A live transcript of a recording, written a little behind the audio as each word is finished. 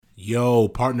Yo,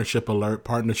 partnership alert,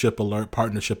 partnership alert,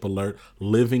 partnership alert.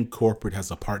 Living Corporate has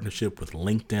a partnership with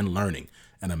LinkedIn Learning,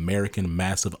 an American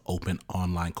massive open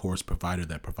online course provider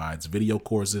that provides video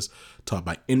courses taught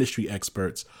by industry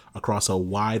experts across a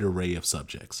wide array of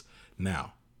subjects.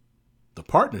 Now, the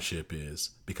partnership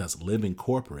is because Living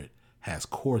Corporate has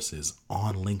courses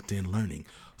on LinkedIn Learning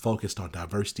focused on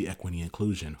diversity, equity,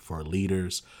 inclusion for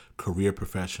leaders, career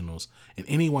professionals, and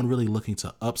anyone really looking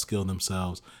to upskill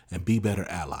themselves and be better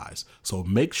allies. So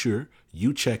make sure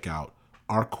you check out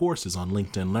our courses on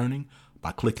LinkedIn Learning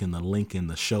by clicking the link in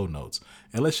the show notes.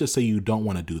 And let's just say you don't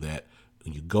want to do that.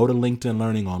 When you go to LinkedIn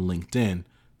Learning on LinkedIn,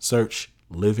 search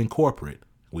Living Corporate.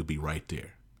 We'll be right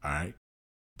there. All right?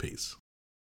 Peace.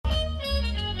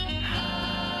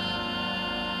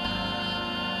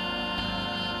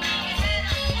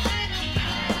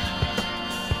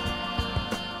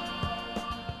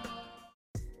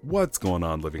 What's going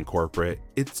on, Living Corporate?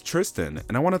 It's Tristan,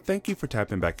 and I want to thank you for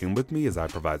tapping back in with me as I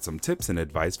provide some tips and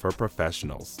advice for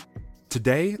professionals.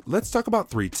 Today, let's talk about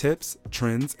 3 tips,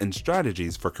 trends, and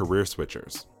strategies for career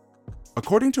switchers.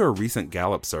 According to a recent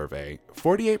Gallup survey,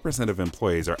 48% of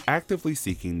employees are actively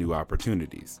seeking new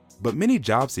opportunities, but many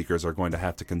job seekers are going to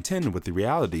have to contend with the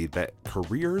reality that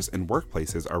careers and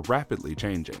workplaces are rapidly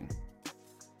changing.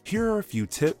 Here are a few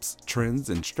tips, trends,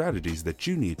 and strategies that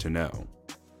you need to know.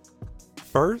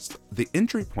 First, the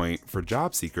entry point for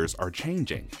job seekers are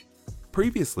changing.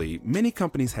 Previously, many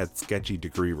companies had sketchy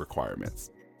degree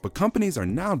requirements, but companies are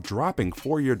now dropping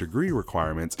 4-year degree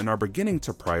requirements and are beginning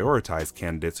to prioritize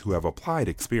candidates who have applied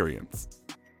experience.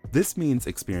 This means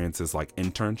experiences like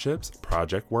internships,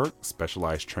 project work,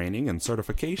 specialized training, and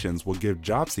certifications will give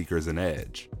job seekers an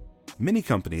edge. Many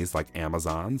companies like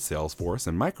Amazon, Salesforce,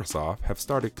 and Microsoft have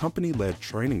started company-led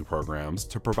training programs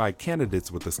to provide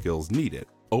candidates with the skills needed,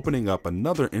 opening up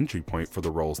another entry point for the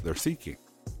roles they're seeking.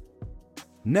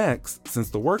 Next, since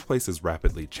the workplace is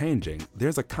rapidly changing,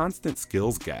 there's a constant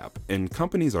skills gap, and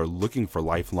companies are looking for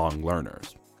lifelong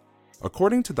learners.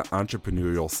 According to the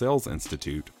Entrepreneurial Sales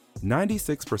Institute,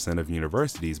 96% of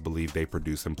universities believe they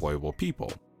produce employable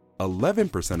people.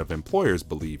 11% of employers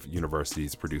believe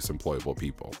universities produce employable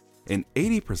people, and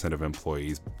 80% of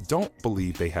employees don't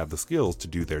believe they have the skills to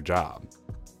do their job.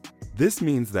 This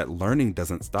means that learning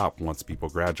doesn't stop once people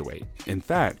graduate. In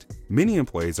fact, many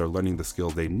employees are learning the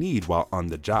skills they need while on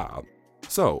the job.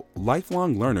 So,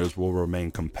 lifelong learners will remain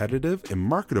competitive and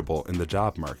marketable in the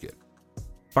job market.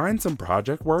 Find some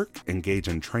project work, engage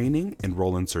in training,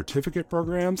 enroll in certificate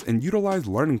programs, and utilize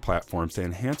learning platforms to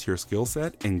enhance your skill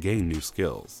set and gain new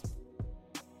skills.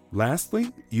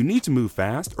 Lastly, you need to move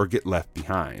fast or get left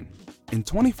behind. In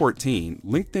 2014,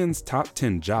 LinkedIn's top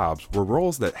 10 jobs were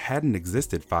roles that hadn't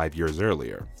existed 5 years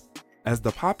earlier. As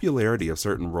the popularity of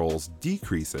certain roles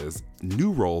decreases,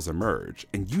 new roles emerge,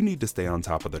 and you need to stay on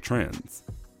top of the trends.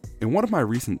 In one of my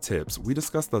recent tips, we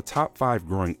discussed the top 5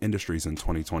 growing industries in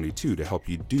 2022 to help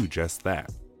you do just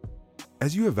that.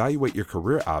 As you evaluate your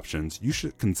career options, you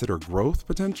should consider growth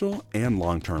potential and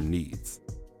long-term needs.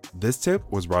 This tip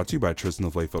was brought to you by Tristan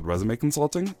of Layfield Resume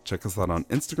Consulting. Check us out on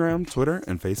Instagram, Twitter,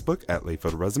 and Facebook at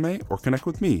Layfield Resume, or connect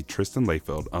with me, Tristan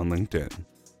Layfield, on LinkedIn.